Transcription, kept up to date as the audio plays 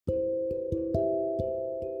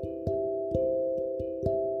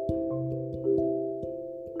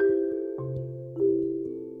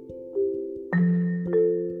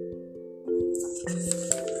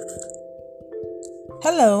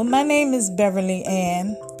Hello, my name is Beverly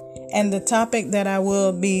Ann, and the topic that I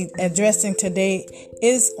will be addressing today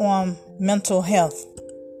is on mental health.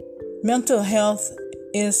 Mental health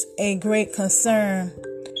is a great concern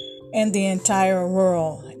in the entire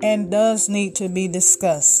world and does need to be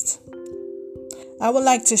discussed. I would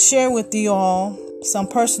like to share with you all some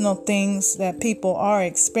personal things that people are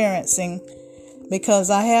experiencing because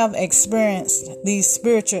I have experienced these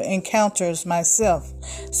spiritual encounters myself,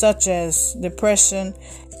 such as depression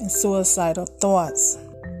and suicidal thoughts.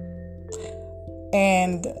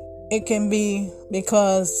 And it can be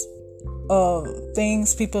because of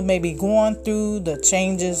things people may be going through, the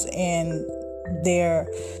changes in their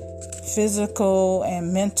physical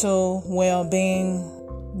and mental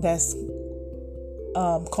well-being that's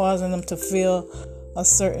causing them to feel a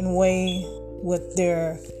certain way with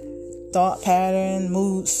their thought pattern,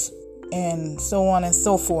 moods, and so on and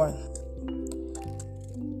so forth.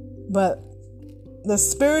 But the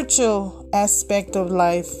spiritual aspect of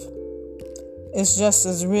life is just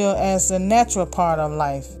as real as the natural part of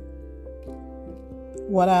life.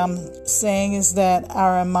 What I'm saying is that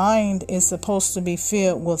our mind is supposed to be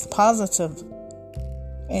filled with positive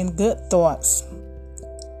and good thoughts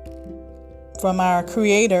from our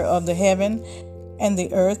Creator of the heaven and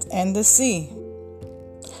the earth and the sea.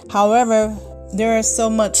 However, there is so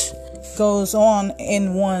much goes on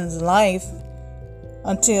in one's life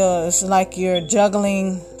until it's like you're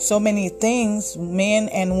juggling so many things, men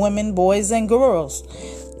and women, boys and girls,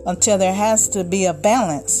 until there has to be a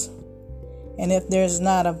balance. And if there's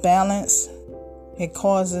not a balance, it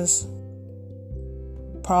causes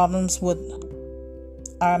problems with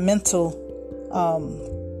our mental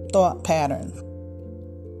thought pattern,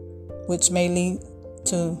 which may lead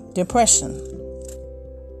to depression.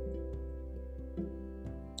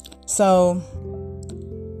 So,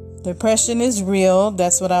 depression is real.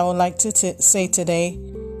 That's what I would like to say today.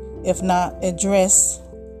 If not addressed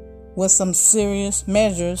with some serious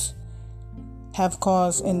measures, have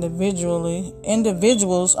caused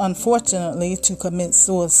individuals, unfortunately, to commit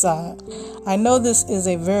suicide. I know this is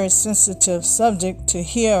a very sensitive subject to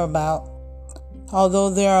hear about, although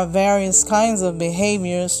there are various kinds of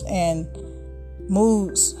behaviors and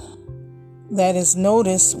moods that is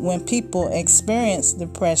noticed when people experience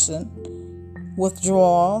depression,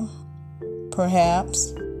 withdrawal,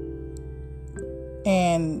 perhaps,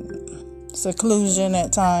 and seclusion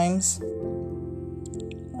at times.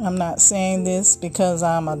 I'm not saying this because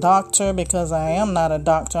I'm a doctor, because I am not a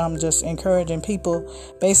doctor. I'm just encouraging people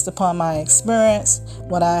based upon my experience,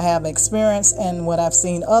 what I have experienced, and what I've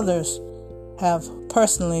seen others have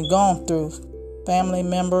personally gone through, family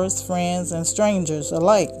members, friends, and strangers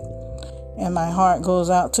alike. And my heart goes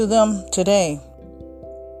out to them today.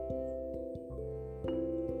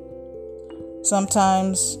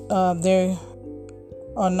 Sometimes they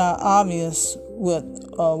are not obvious with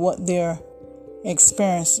what they're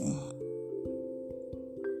experiencing.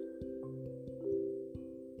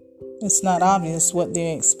 It's not obvious what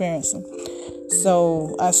they're experiencing.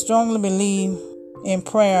 So I strongly believe in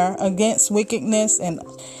prayer against wickedness and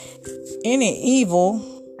any evil.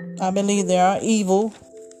 I believe there are evil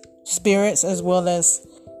spirits as well as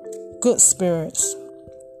good spirits,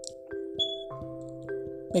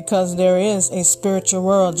 because there is a spiritual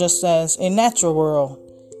world just as a natural world.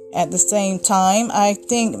 At the same time, I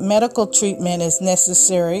think medical treatment is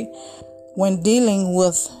necessary when dealing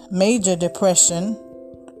with major depression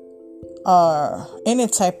or any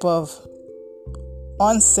type of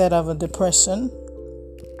onset of a depression,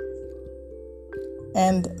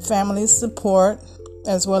 and family support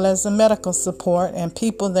as well as the medical support, and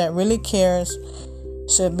people that really cares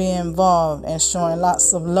should be involved and showing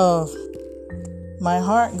lots of love. My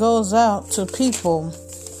heart goes out to people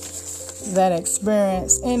that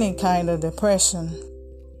experience any kind of depression.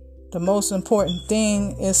 The most important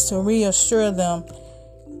thing is to reassure them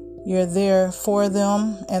you're there for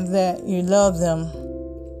them and that you love them.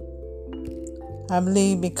 I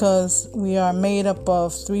believe because we are made up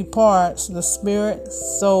of three parts, the spirit,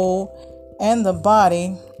 soul, and the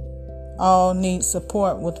body, all need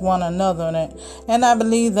support with one another. And I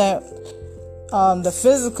believe that the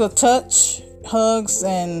physical touch, hugs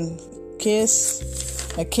and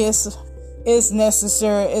a kiss is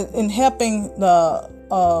necessary in helping the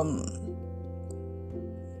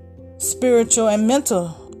spiritual and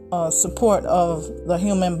mental support of the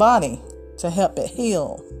human body to help it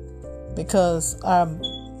heal, because our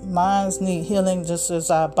minds need healing just as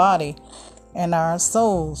our body and our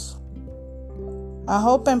souls. I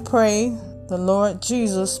hope and pray the Lord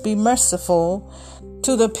Jesus be merciful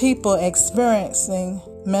to the people experiencing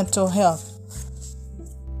mental health.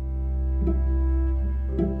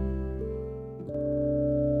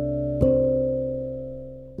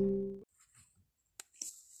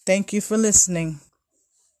 Thank you for listening.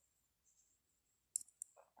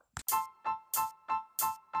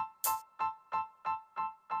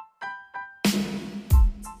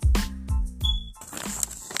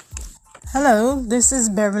 Hello, this is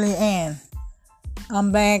Beverly Ann.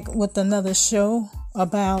 I'm back with another show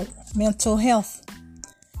about mental health.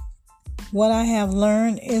 What I have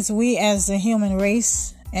learned is we as the human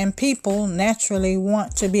race and people naturally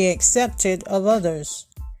want to be accepted of others.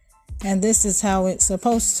 And this is how it's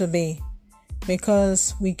supposed to be,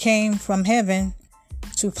 because we came from heaven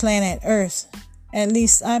to planet Earth. At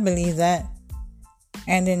least I believe that.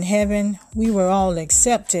 And in heaven, we were all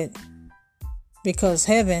accepted, because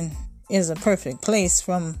heaven is a perfect place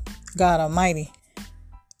from God Almighty.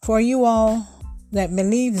 For you all that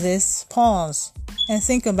believe this, pause and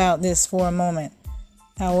think about this for a moment.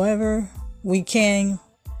 However, we came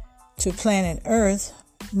to planet Earth,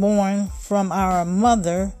 born from our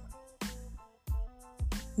mother,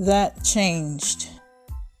 that changed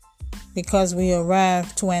because we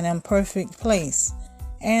arrived to an imperfect place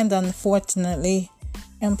and unfortunately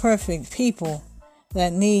imperfect people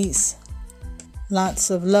that needs lots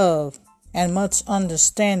of love and much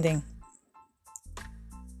understanding,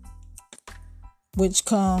 which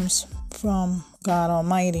comes from God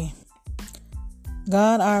Almighty.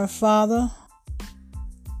 God our Father,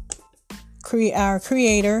 our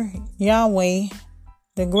Creator, Yahweh,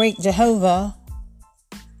 the great Jehovah,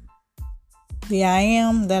 the I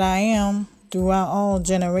am that I am throughout all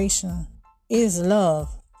generations, is love.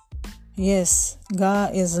 Yes,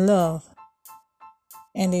 God is love,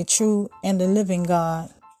 and a true and the living God.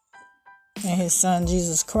 And His Son,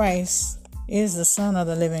 Jesus Christ, is the Son of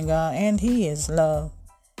the living God, and He is love.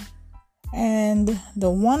 And the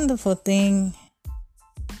wonderful thing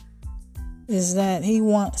is that He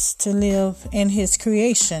wants to live in His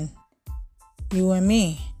creation, you and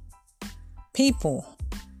me, people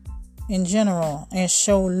in general, and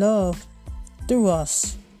show love through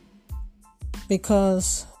us,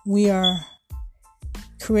 because we are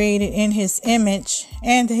created in His image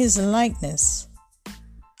and His likeness.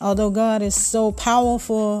 Although God is so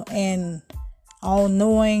powerful and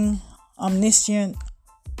all-knowing, omniscient,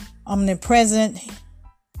 omnipresent,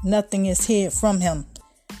 nothing is hid from Him.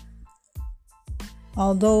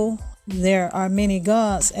 Although there are many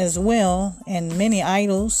gods as well and many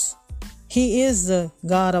idols, He is the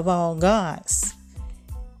God of all gods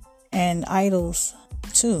and idols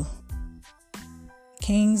too.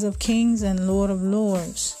 Kings of kings and Lord of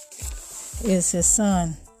lords is His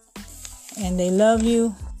Son. And they love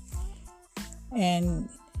you, and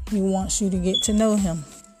He wants you to get to know Him.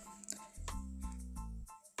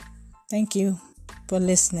 Thank you for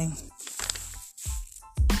listening.